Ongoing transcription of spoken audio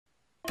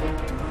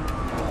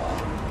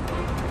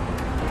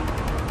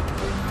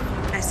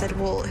said,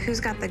 well,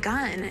 who's got the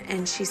gun?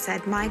 And she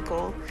said,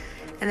 Michael.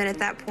 And then at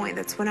that point,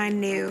 that's when I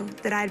knew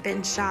that I'd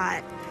been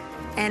shot,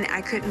 and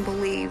I couldn't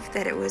believe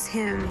that it was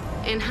him.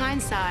 In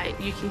hindsight,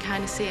 you can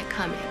kind of see it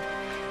coming.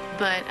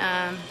 But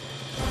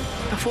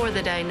before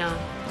the day, no.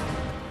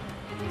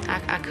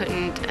 I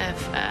couldn't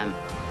have,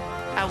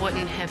 I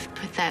wouldn't have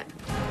put that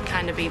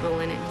kind of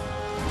evil in him.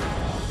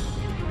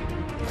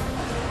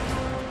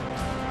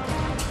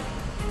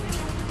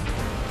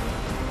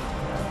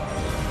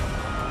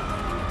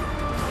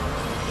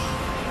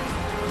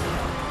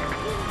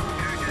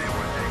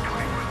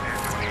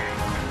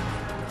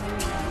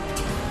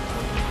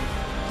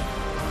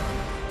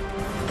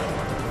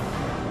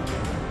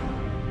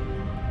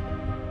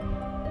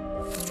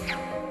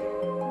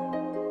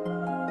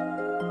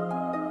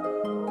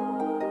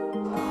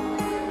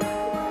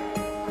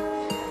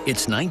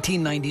 It's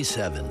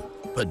 1997.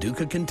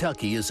 Paducah,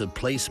 Kentucky is a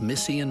place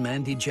Missy and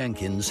Mandy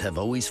Jenkins have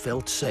always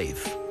felt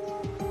safe.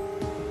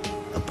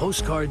 A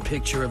postcard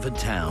picture of a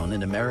town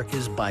in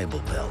America's Bible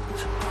Belt.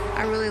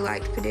 I really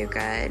liked Paducah,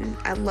 and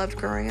I loved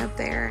growing up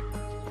there.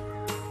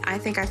 I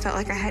think I felt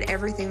like I had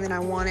everything that I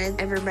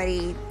wanted.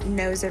 Everybody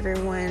knows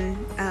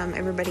everyone.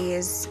 Everybody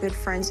is good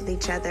friends with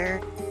each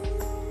other.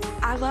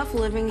 I love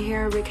living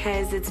here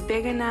because it's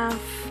big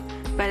enough,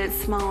 but it's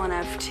small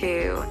enough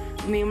too.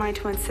 Me and my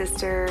twin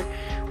sister,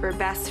 we're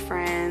best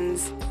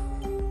friends.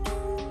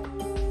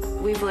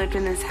 We've lived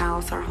in this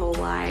house our whole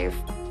life.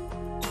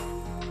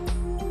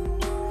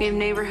 We have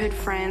neighborhood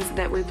friends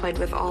that we played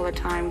with all the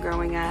time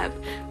growing up.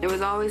 There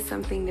was always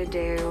something to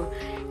do,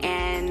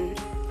 and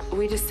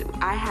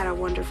I had a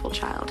wonderful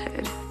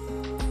childhood.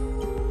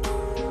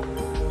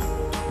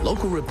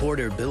 Local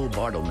reporter Bill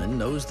Bartleman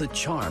knows the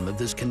charm of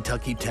this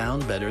Kentucky town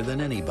better than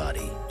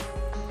anybody.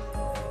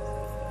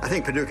 I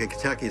think Paducah,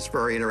 Kentucky is a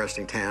very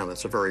interesting town.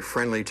 It's a very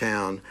friendly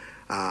town.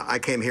 I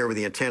came here with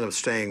the intent of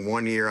staying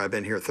 1 year. I've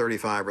been here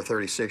 35 or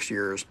 36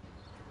 years.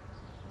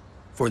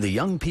 For the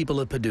young people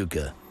of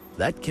Paducah,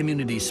 that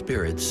community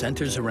spirit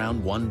centers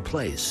around one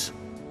place,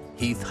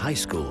 Heath High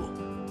School.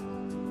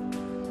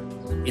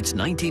 It's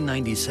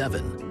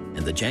 1997,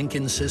 and the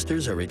Jenkins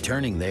sisters are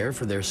returning there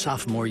for their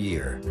sophomore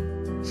year.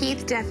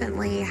 Heath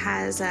definitely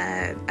has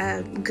a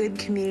good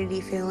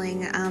community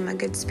feeling, a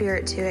good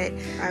spirit to it.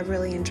 I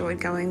really enjoyed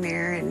going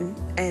there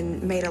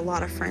and made a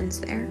lot of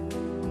friends there.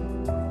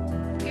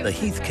 The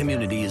Heath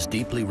community is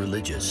deeply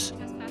religious,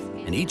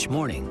 and each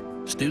morning,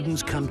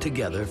 students come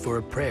together for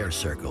a prayer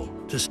circle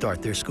to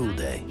start their school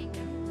day.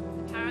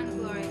 Power and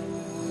glory,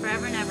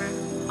 forever and ever.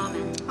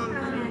 Amen.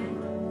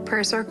 Amen.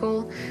 Prayer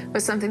circle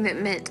was something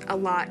that meant a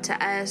lot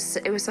to us.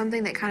 It was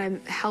something that kind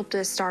of helped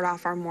us start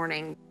off our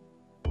morning.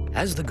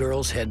 As the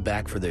girls head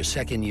back for their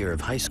second year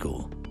of high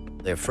school,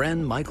 their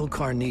friend Michael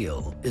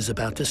Carneal is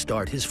about to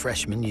start his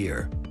freshman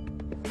year.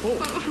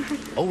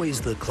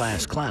 Always the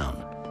class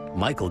clown,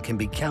 Michael can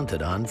be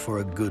counted on for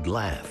a good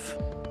laugh.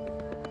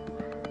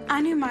 I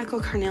knew Michael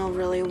Carneal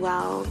really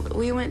well.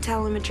 We went to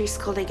elementary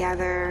school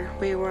together.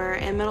 We were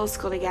in middle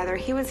school together.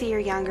 He was a year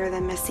younger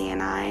than Missy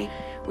and I.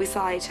 We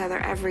saw each other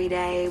every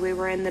day. We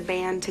were in the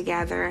band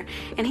together,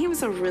 and he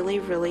was a really,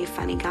 really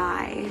funny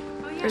guy.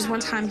 There's one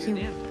time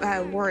he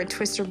wore a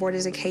twister board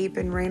as a cape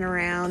and ran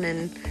around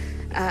and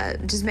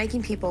just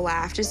making people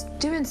laugh, just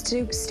doing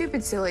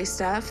stupid, silly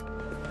stuff.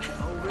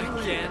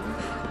 Again?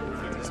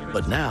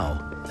 But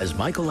now, as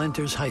Michael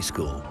enters high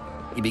school,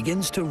 he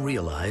begins to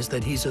realize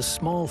that he's a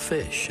small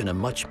fish in a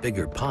much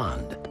bigger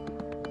pond.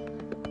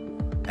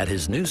 At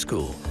his new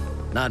school,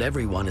 not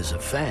everyone is a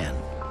fan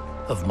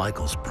of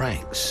Michael's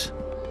pranks.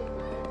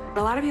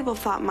 A lot of people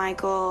thought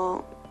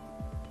Michael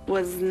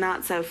was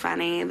not so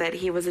funny, that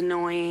he was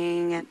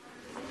annoying.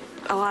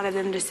 A lot of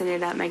them just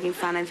ended up making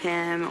fun of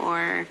him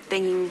or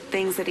thinking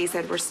things that he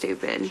said were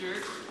stupid.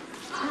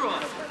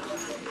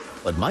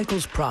 But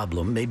Michael's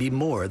problem may be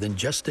more than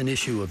just an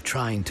issue of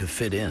trying to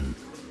fit in.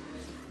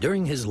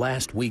 During his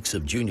last weeks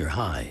of junior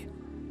high,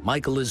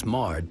 Michael is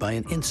marred by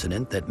an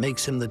incident that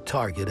makes him the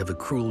target of a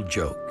cruel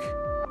joke.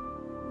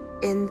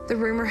 In the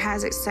rumor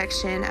has it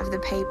section of the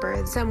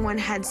paper, someone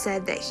had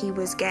said that he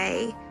was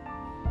gay.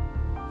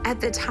 At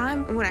the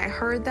time when I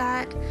heard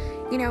that,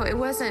 you know, it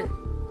wasn't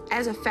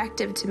as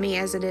effective to me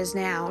as it is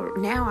now.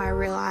 Now I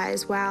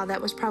realize, wow,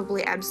 that was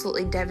probably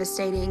absolutely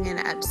devastating and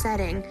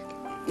upsetting.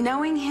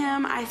 Knowing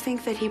him, I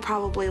think that he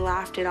probably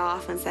laughed it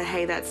off and said,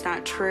 hey, that's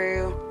not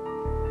true.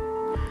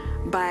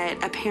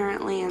 But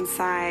apparently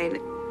inside,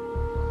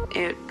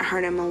 it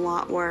hurt him a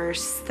lot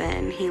worse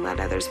than he let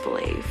others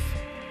believe.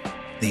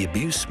 The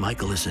abuse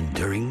Michael is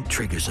enduring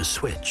triggers a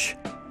switch.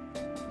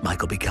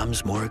 Michael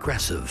becomes more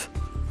aggressive,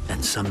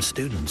 and some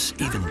students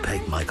even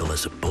peg Michael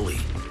as a bully.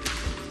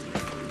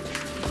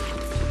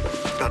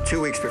 About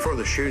 2 weeks before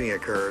the shooting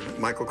occurred,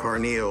 Michael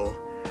Carneal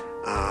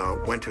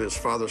went to his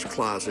father's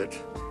closet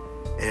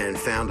and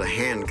found a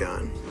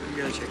handgun.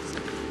 You gotta check this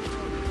out.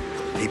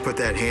 He put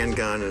that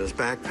handgun in his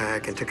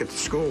backpack and took it to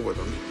school with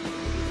him.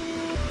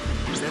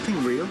 Is that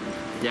thing real?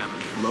 Yeah.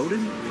 Loaded?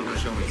 You gotta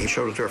show me. He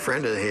showed it to a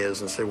friend of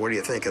his and said, what do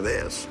you think of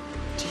this?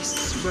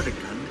 Jesus, you brought a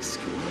gun to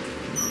school?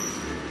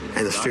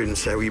 And the student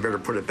said, well, you better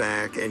put it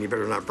back, and you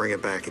better not bring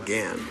it back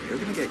again. You're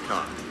going to get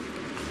caught.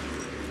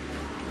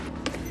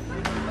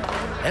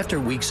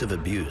 After weeks of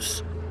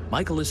abuse,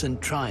 Michael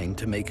isn't trying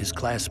to make his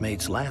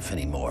classmates laugh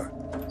anymore.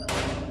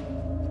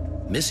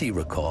 Missy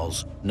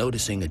recalls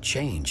noticing a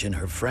change in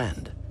her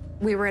friend.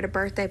 We were at a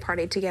birthday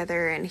party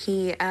together, and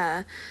he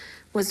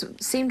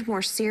seemed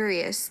more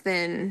serious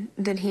than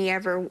he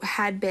ever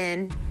had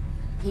been.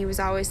 He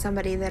was always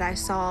somebody that I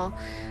saw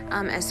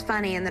as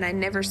funny, and that I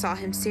never saw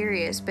him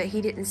serious, but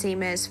he didn't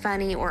seem as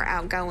funny or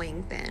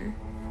outgoing then.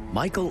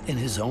 Michael, in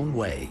his own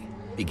way,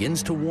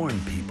 begins to warn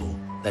people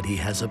that he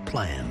has a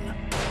plan.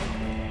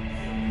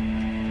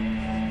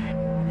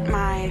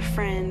 My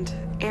friend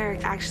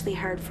Eric actually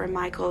heard from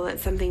Michael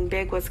that something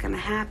big was going to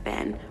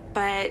happen,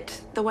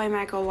 but the way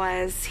Michael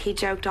was, he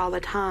joked all the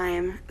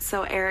time,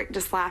 so Eric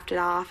just laughed it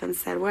off and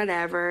said,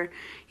 whatever,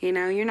 you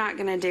know, you're not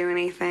going to do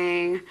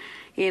anything,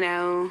 you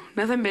know,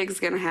 nothing big's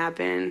going to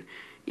happen,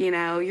 you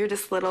know, you're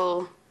just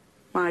little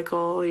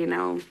Michael, you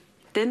know,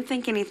 didn't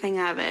think anything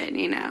of it,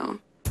 you know.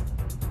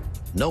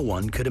 No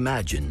one could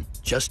imagine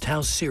just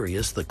how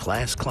serious the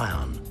class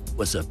clown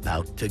was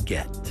about to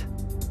get.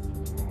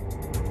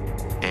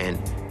 And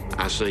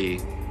I see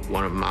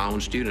one of my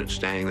own students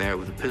standing there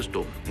with a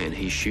pistol, and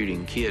he's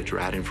shooting kids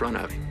right in front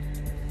of him.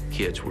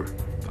 Kids were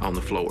on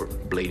the floor,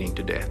 bleeding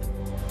to death.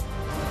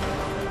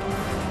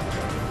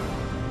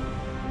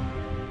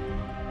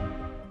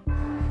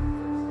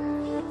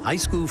 High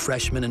school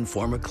freshman and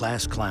former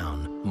class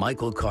clown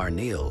Michael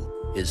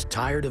Carneal is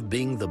tired of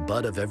being the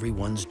butt of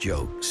everyone's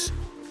jokes.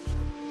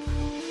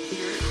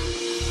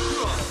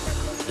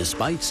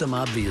 Despite some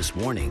obvious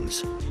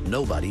warnings,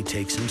 nobody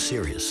takes him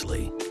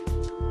seriously.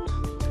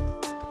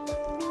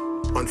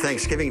 On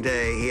Thanksgiving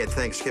Day, he had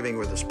Thanksgiving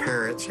with his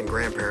parents and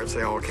grandparents.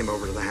 They all came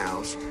over to the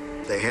house.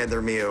 They had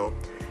their meal,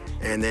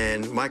 and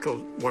then Michael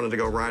wanted to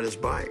go ride his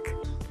bike.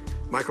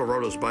 Michael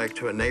rode his bike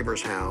to a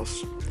neighbor's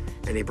house,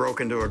 and he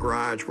broke into a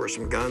garage where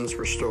some guns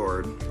were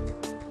stored.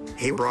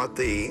 He brought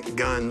the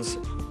guns,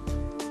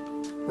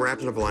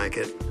 wrapped in a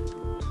blanket,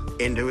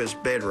 into his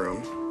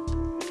bedroom.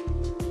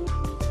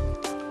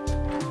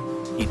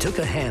 He took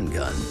a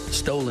handgun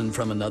stolen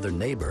from another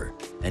neighbor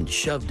and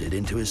shoved it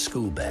into his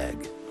school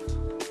bag.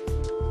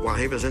 While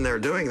he was in there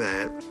doing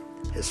that,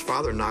 his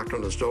father knocked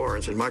on his door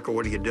and said, Michael,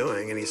 what are you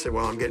doing? And he said,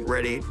 well, I'm getting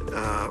ready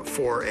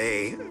for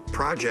a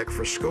project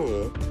for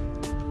school.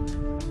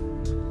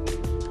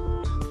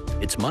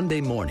 It's Monday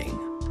morning.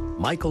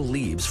 Michael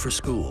leaves for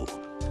school,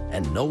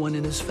 and no one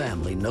in his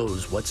family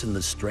knows what's in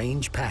the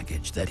strange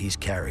package that he's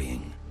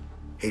carrying.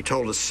 He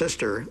told his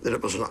sister that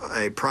it was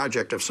a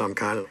project of some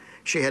kind.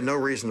 She had no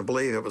reason to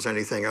believe it was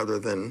anything other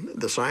than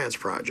the science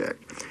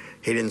project.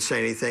 He didn't say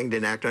anything,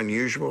 didn't act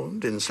unusual,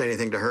 didn't say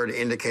anything to her to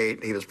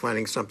indicate he was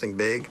planning something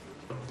big.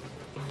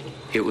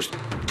 It was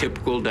a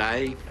typical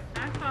day.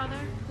 Our Father,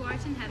 who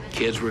art in heaven.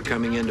 Kids were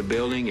coming in the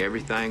building.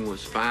 Everything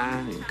was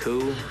fine and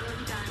cool.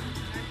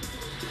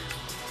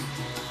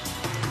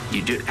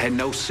 You had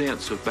no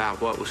sense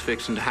about what was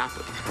fixing to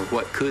happen or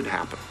what could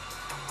happen.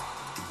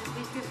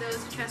 We forgive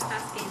those who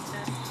trespass against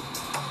us.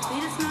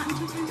 Lead us not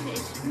into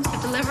temptation,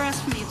 but deliver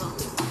us from evil.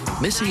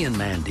 Missy and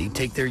Mandy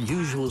take their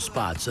usual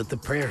spots at the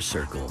prayer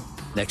circle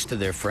next to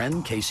their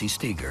friend Casey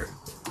Steger.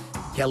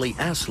 Kelly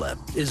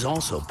Aslep is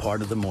also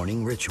part of the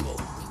morning ritual.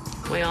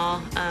 We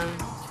all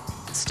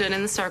stood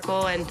in the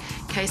circle, and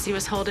Casey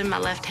was holding my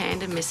left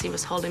hand and Missy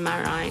was holding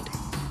my right.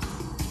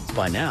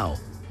 By now,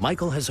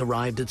 Michael has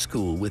arrived at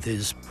school with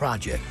his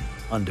project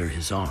under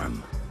his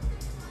arm.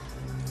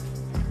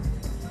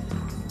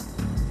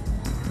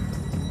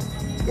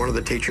 One of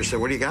the teachers said,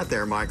 what do you got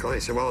there, Michael? He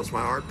said, well, it's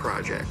my art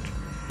project.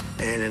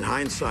 And in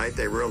hindsight,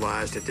 they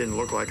realized it didn't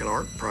look like an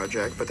art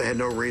project, but they had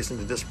no reason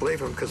to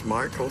disbelieve him because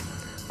Michael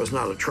was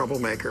not a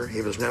troublemaker.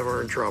 He was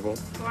never in trouble.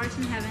 Who art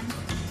in heaven,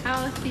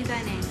 hallowed be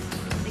thy name.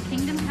 The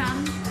kingdom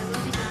come, thy will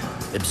be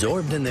done.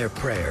 Absorbed in their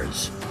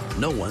prayers,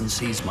 no one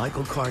sees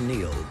Michael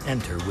Carneal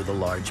enter with a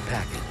large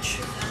package.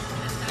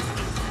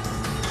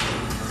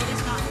 Lead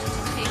us not into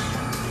temptation.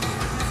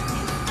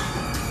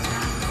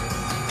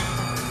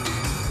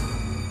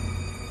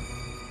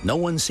 No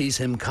one sees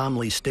him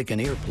calmly stick an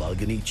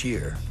earplug in each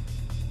ear.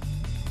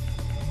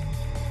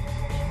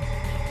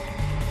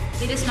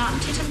 Lead us not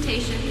into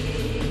temptation.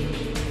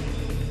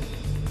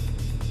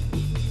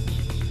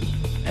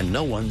 And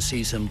no one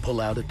sees him pull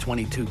out a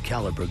 .22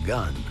 caliber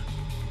gun.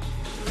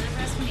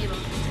 Deliver us from evil.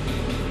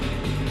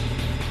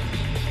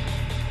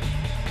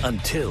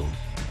 Until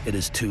it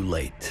is too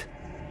late.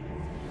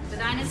 For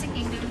thine is the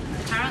kingdom,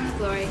 the power and the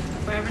glory,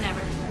 forever and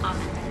ever.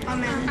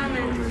 Amen.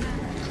 Amen. Amen.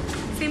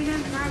 Same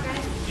time tomorrow,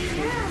 guys.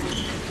 Yeah.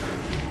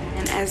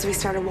 And as we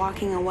started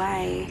walking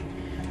away,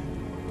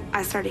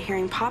 I started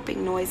hearing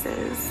popping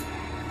noises.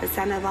 It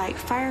sounded like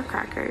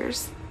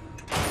firecrackers.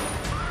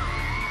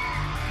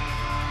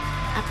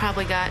 I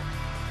probably got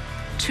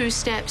 2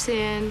 steps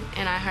in,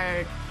 and I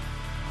heard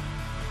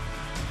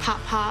pop,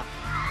 pop.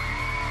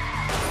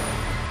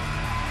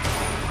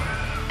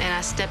 And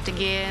I stepped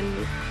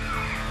again,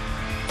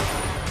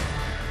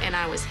 and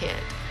I was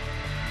hit.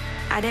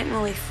 I didn't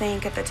really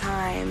think at the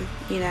time,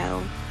 you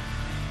know,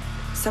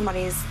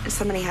 somebody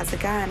has a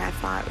gun. I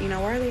thought,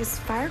 where are these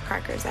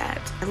firecrackers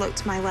at? I looked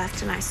to my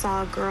left and I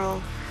saw a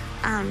girl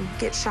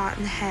get shot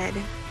in the head,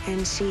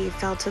 and she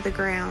fell to the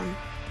ground.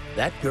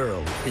 That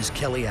girl is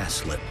Kelly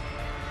Aslett.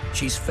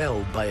 She's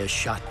felled by a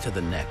shot to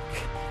the neck.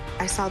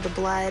 I saw the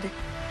blood.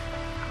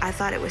 I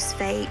thought it was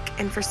fake,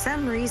 and for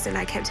some reason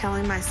I kept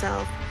telling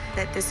myself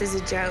that this is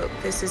a joke,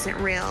 this isn't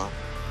real.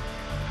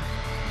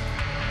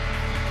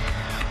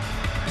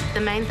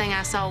 The main thing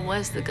I saw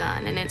was the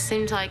gun, and it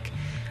seemed like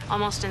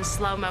almost in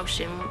slow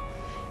motion.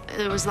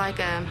 There was like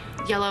a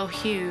yellow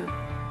hue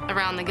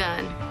around the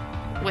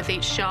gun with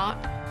each shot.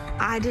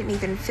 I didn't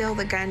even feel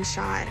the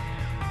gunshot.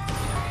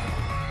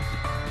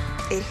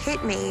 It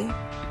hit me.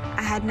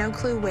 I had no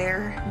clue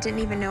where, didn't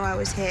even know I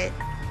was hit.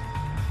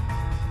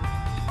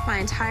 My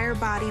entire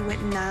body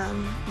went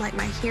numb, like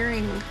my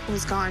hearing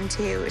was gone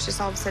too. It was just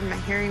all of a sudden my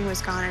hearing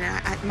was gone,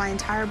 and my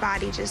entire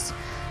body just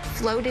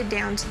floated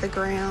down to the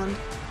ground.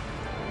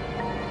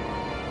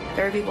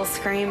 There were people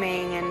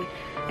screaming and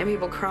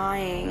people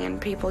crying and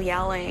people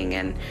yelling,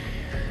 and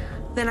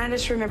then I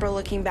just remember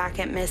looking back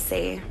at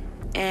Missy,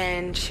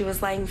 and she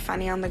was laying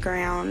funny on the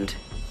ground.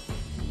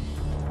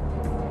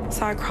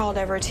 So I crawled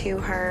over to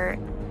her,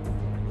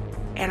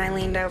 and I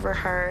leaned over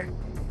her.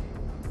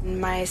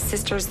 My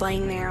sister's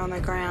laying there on the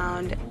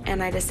ground,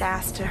 and I just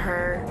asked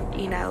her,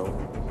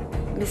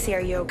 Missy, are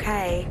you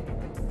okay?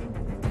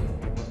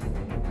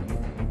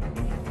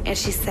 And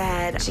she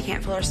said she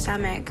can't feel her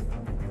stomach.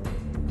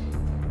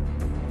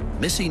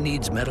 Missy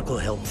needs medical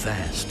help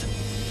fast,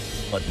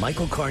 but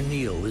Michael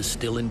Carneal is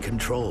still in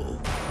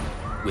control,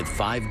 with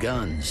 5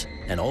 guns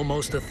and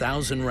almost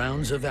 1,000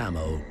 rounds of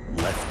ammo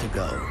left to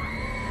go.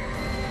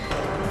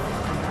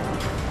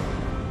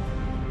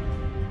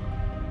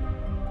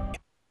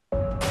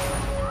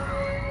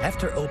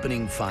 After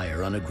opening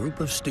fire on a group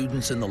of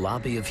students in the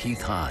lobby of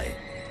Heath High,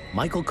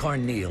 Michael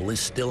Carneal is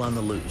still on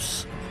the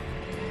loose.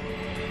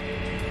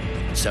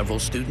 Several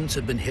students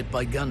have been hit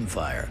by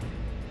gunfire,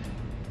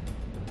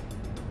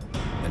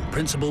 and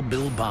Principal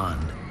Bill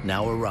Bond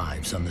now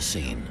arrives on the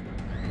scene.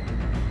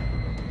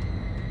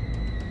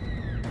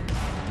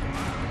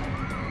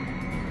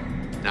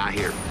 I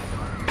hear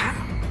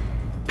pow,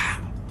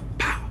 pow,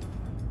 pow.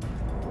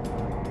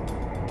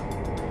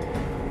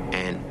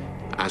 And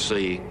I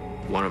see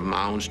one of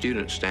my own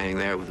students standing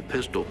there with a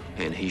pistol,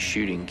 and he's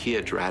shooting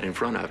kids right in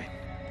front of him.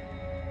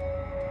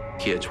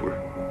 Kids were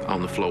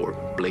on the floor,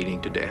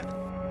 bleeding to death.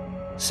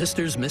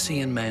 Sisters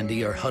Missy and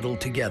Mandy are huddled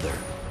together,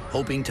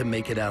 hoping to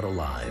make it out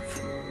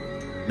alive.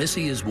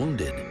 Missy is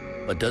wounded,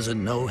 but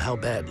doesn't know how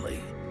badly.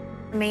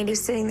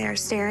 Mandy's sitting there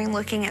staring,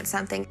 looking at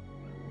something.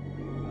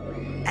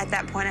 At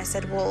that point, I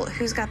said, well,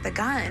 who's got the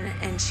gun?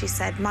 And she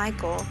said,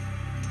 Michael.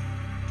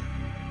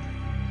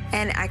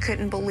 And I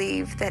couldn't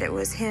believe that it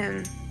was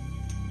him.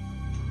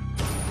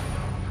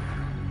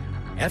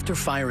 After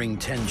firing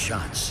 10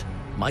 shots,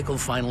 Michael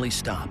finally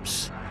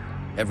stops.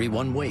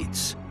 Everyone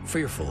waits,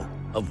 fearful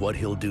of what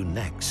he'll do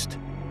next.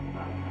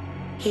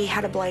 He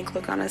had a blank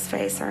look on his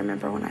face, I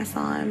remember when I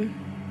saw him.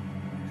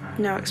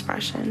 No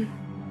expression.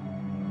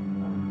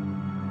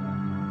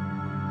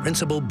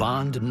 Principal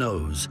Bond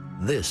knows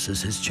this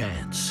is his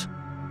chance.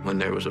 When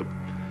there was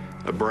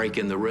a break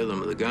in the rhythm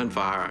of the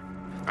gunfire,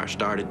 I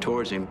started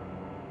towards him.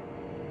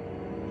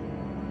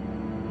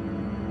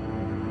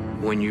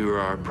 When you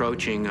are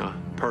approaching a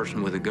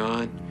person with a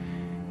gun,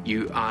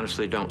 you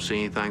honestly don't see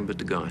anything but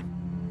the gun.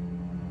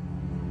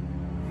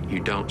 You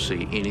don't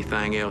see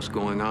anything else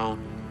going on.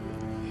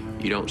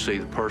 You don't see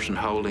the person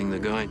holding the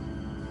gun.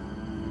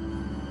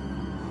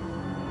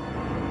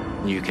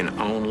 You can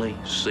only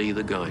see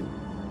the gun.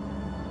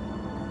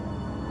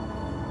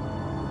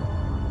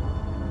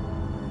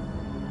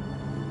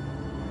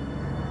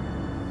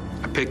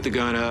 I picked the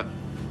gun up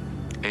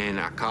and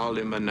I called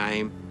him by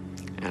name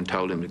and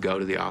told him to go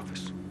to the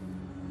office.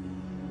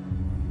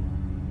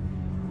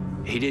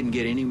 He didn't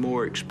get any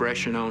more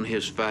expression on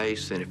his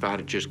face than if I'd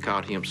have just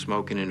caught him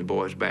smoking in the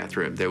boys'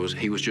 bathroom.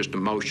 He was just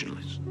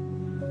emotionless.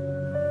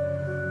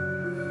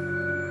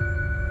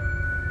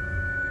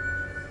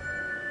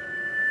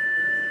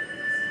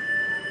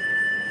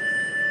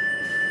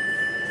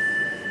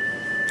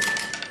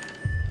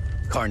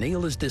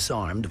 Carneal is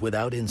disarmed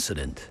without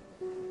incident.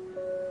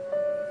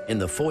 In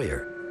the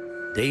foyer,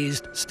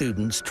 dazed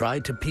students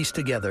tried to piece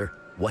together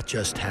what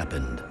just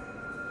happened.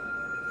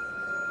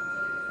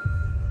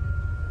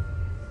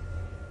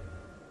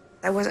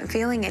 I wasn't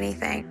feeling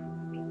anything.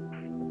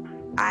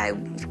 I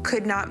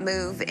could not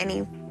move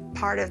any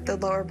part of the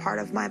lower part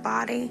of my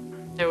body.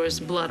 There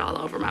was blood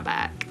all over my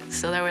back.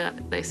 So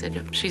they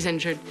said, she's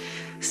injured.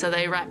 So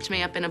they wrapped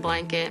me up in a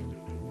blanket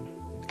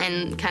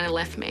and kind of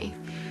left me.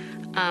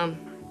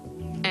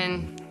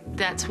 And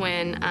that's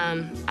when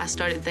I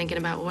started thinking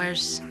about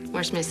where's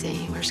Missy,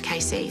 where's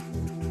Casey?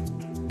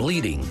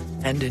 Bleeding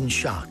and in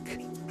shock,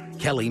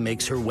 Kelly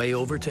makes her way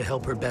over to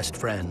help her best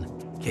friend,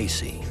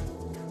 Casey.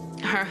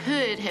 Her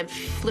hood had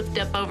flipped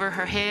up over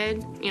her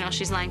head.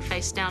 She's laying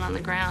face down on the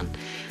ground.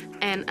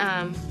 And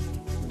I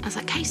was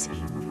like, Casey,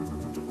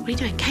 what are you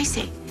doing,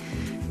 Casey?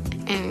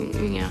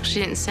 And, she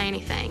didn't say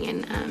anything.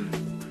 And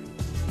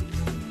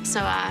So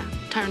I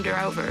turned her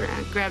over.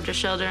 I grabbed her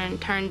shoulder and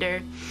turned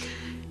her,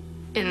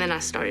 and then I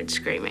started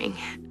screaming.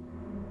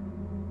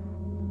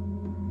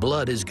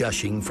 Blood is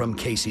gushing from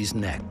Casey's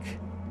neck.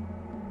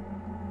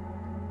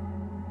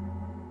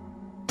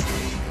 The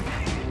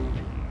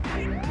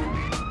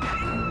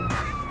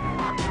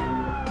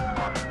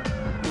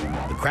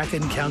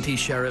Cracken County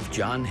Sheriff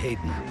John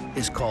Hayden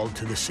is called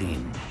to the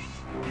scene.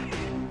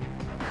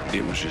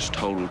 It was just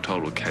total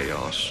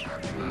chaos.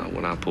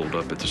 When I pulled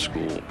up at the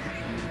school,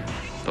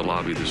 the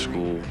lobby of the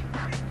school,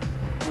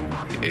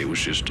 it was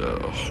just a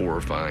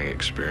horrifying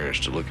experience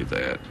to look at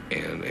that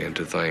and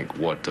to think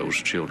what those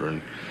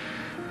children,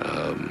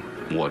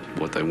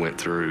 what they went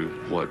through,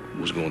 what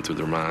was going through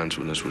their minds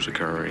when this was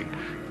occurring.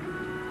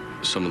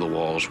 Some of the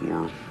walls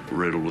were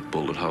riddled with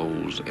bullet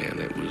holes, and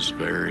it was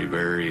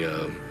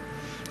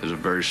it was a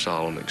very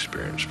solemn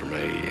experience for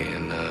me,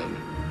 and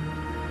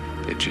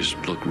it just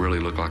really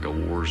looked like a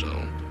war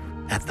zone.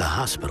 At the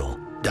hospital,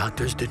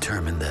 doctors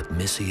determined that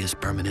Missy is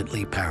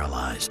permanently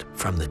paralyzed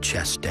from the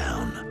chest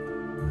down.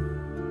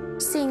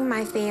 Seeing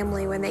my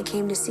family when they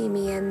came to see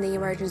me in the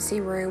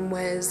emergency room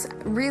was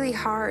really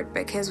hard,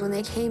 because when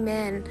they came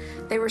in,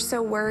 they were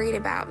so worried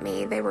about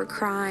me. They were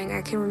crying.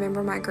 I can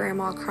remember my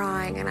grandma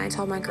crying, and I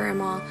told my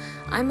grandma,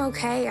 "I'm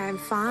okay, I'm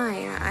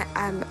fine.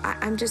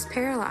 I'm just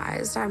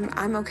paralyzed.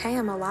 I'm okay,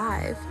 I'm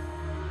alive."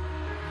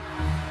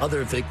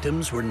 Other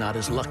victims were not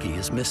as lucky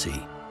as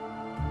Missy.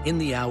 In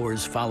the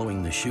hours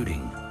following the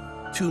shooting,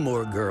 2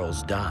 more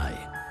girls die,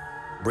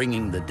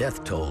 bringing the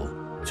death toll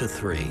to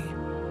 3.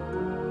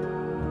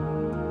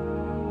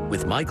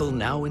 With Michael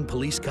now in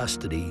police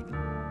custody,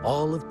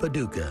 all of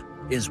Paducah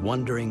is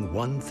wondering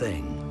one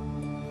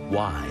thing: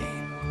 why?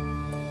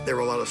 There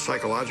were a lot of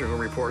psychological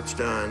reports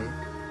done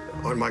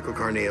on Michael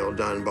Carneal,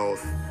 done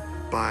both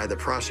by the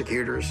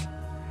prosecutors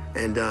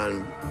and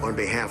done on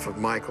behalf of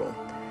Michael.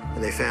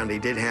 And they found he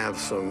did have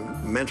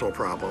some mental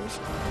problems.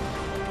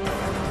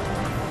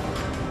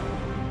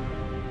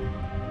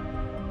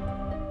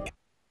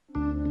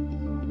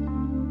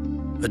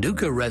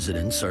 Paducah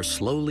residents are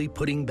slowly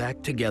putting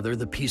back together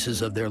the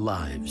pieces of their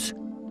lives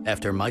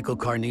after Michael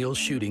Carneal's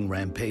shooting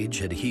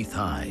rampage at Heath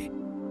High.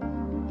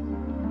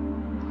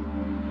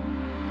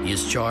 He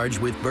is charged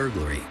with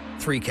burglary,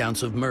 3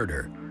 counts of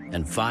murder,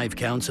 and 5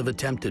 counts of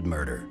attempted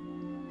murder.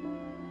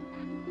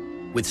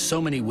 With so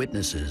many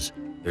witnesses,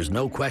 there's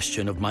no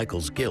question of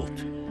Michael's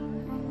guilt.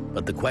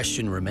 But the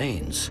question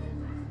remains,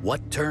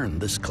 what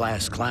turned this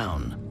class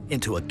clown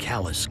into a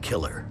callous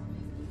killer?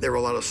 There were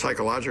a lot of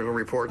psychological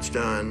reports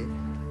done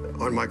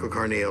on Michael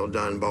Carneal,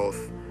 done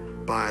both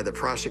by the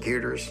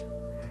prosecutors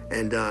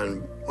and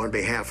done on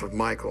behalf of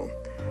Michael.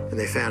 And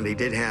they found he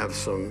did have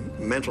some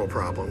mental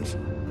problems.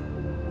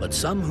 But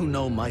some who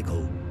know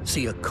Michael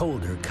see a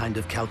colder kind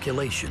of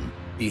calculation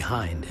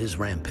behind his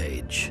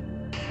rampage.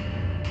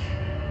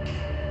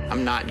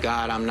 I'm not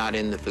God, I'm not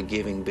in the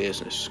forgiving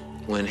business.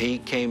 When he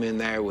came in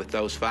there with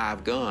those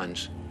 5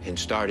 guns and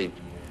started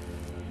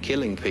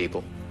killing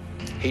people,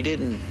 he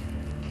didn't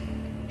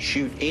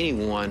shoot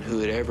anyone who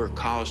had ever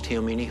caused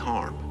him any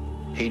harm.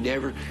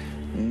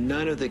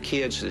 None of the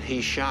kids that he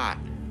shot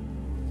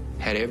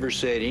had ever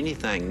said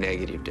anything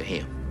negative to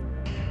him.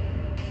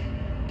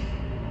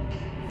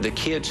 The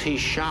kids he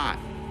shot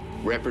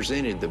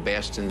represented the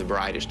best and the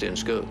brightest in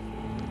school.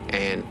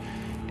 And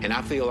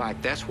I feel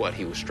like that's what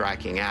he was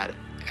striking out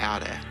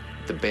at,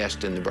 the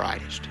best and the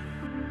brightest.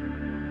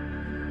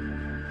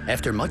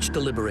 After much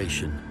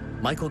deliberation,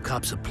 Michael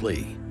cops a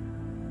plea,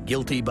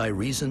 guilty by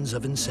reasons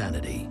of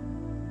insanity.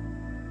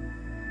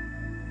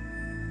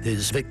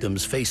 His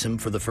victims face him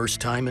for the first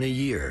time in a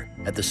year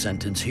at the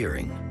sentence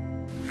hearing.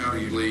 How do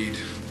you plead?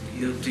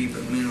 Guilty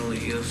but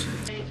mentally ill.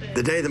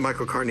 The day that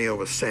Michael Carneal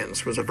was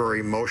sentenced was very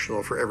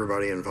emotional for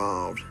everybody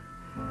involved.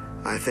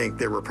 I think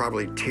there were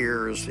probably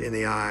tears in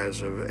the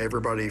eyes of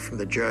everybody from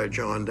the judge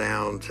on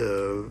down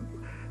to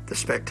the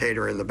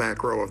spectator in the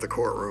back row of the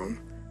courtroom.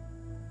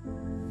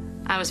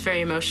 I was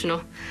very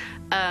emotional.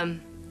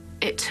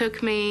 It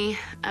took me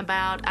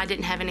I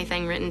didn't have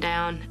anything written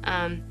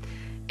down.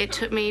 It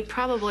took me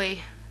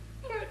probably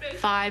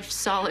 5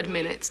 solid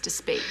minutes to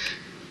speak.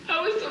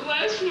 I was the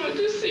last one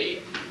to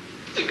see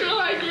the girl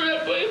I grew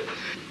up with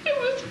and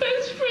was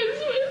best friends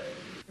with.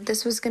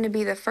 This was going to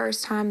be the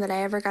first time that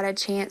I ever got a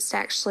chance to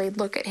actually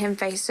look at him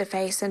face to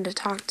face and to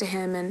talk to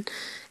him,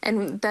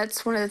 and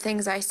that's one of the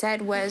things I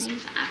said was,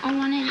 I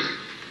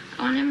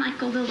wanted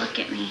Michael to look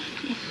at me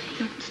if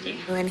he wants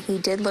to. And he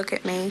did look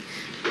at me.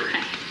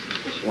 Okay.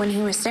 When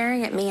he was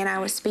staring at me and I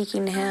was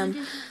speaking to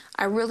him,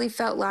 I really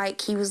felt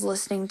like he was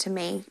listening to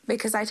me,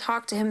 because I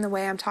talked to him the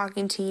way I'm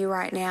talking to you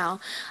right now.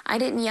 I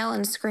didn't yell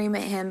and scream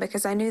at him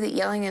because I knew that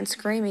yelling and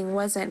screaming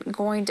wasn't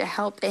going to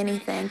help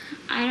anything.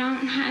 I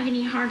don't have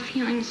any hard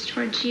feelings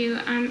towards you.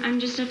 I'm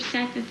just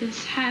upset that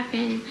this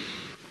happened.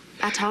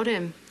 I told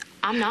him,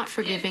 I'm not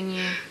forgiving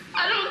you.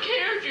 I don't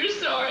care if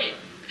you're sorry.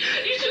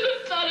 You should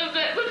have thought of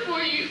that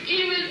before you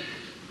even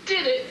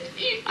did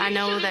it. I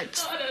know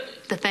that's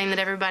the thing that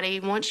everybody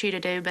wants you to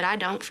do, but I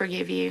don't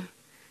forgive you.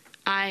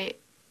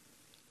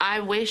 I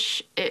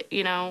wish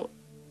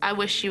I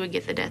wish you would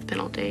get the death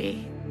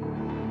penalty.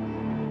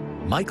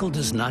 Michael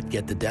does not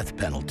get the death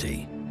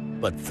penalty,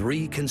 but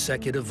 3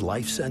 consecutive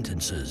life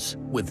sentences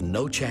with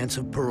no chance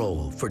of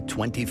parole for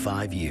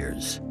 25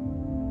 years.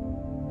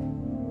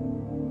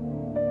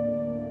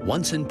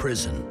 Once in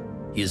prison,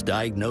 he is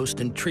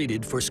diagnosed and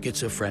treated for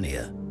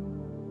schizophrenia.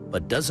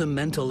 But does a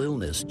mental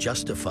illness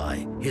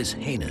justify his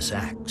heinous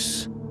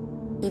acts?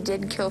 He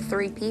did kill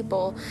 3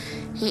 people.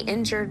 He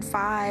injured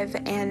 5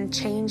 and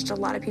changed a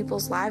lot of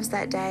people's lives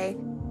that day.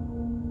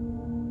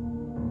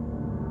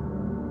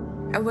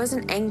 I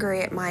wasn't angry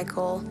at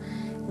Michael.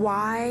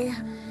 Why?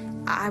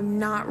 I'm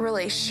not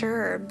really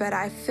sure, but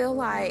I feel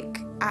like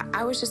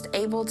I was just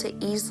able to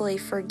easily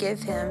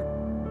forgive him.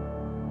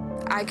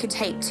 I could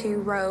take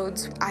 2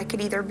 roads. I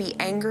could either be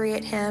angry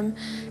at him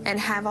and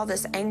have all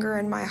this anger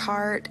in my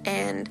heart,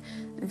 and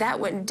that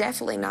would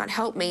definitely not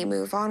help me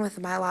move on with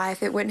my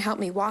life. It wouldn't help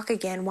me walk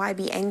again. Why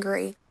be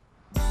angry?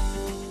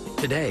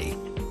 Today,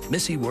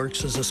 Missy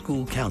works as a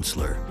school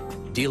counselor,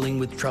 dealing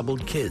with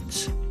troubled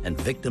kids and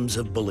victims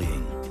of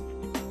bullying.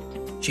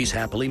 She's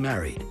happily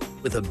married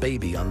with a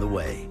baby on the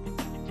way.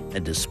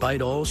 And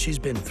despite all she's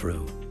been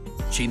through,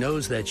 she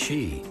knows that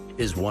she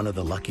is one of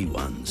the lucky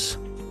ones.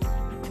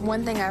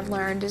 One thing I've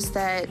learned is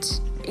that,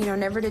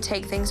 never to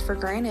take things for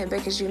granted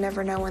because you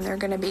never know when they're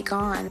going to be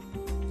gone.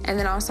 And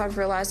then also I've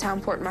realized how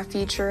important my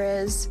future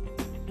is.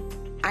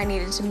 I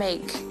needed to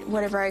make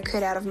whatever I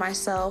could out of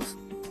myself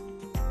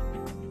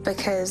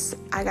because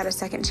I got a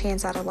second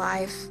chance out of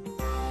life.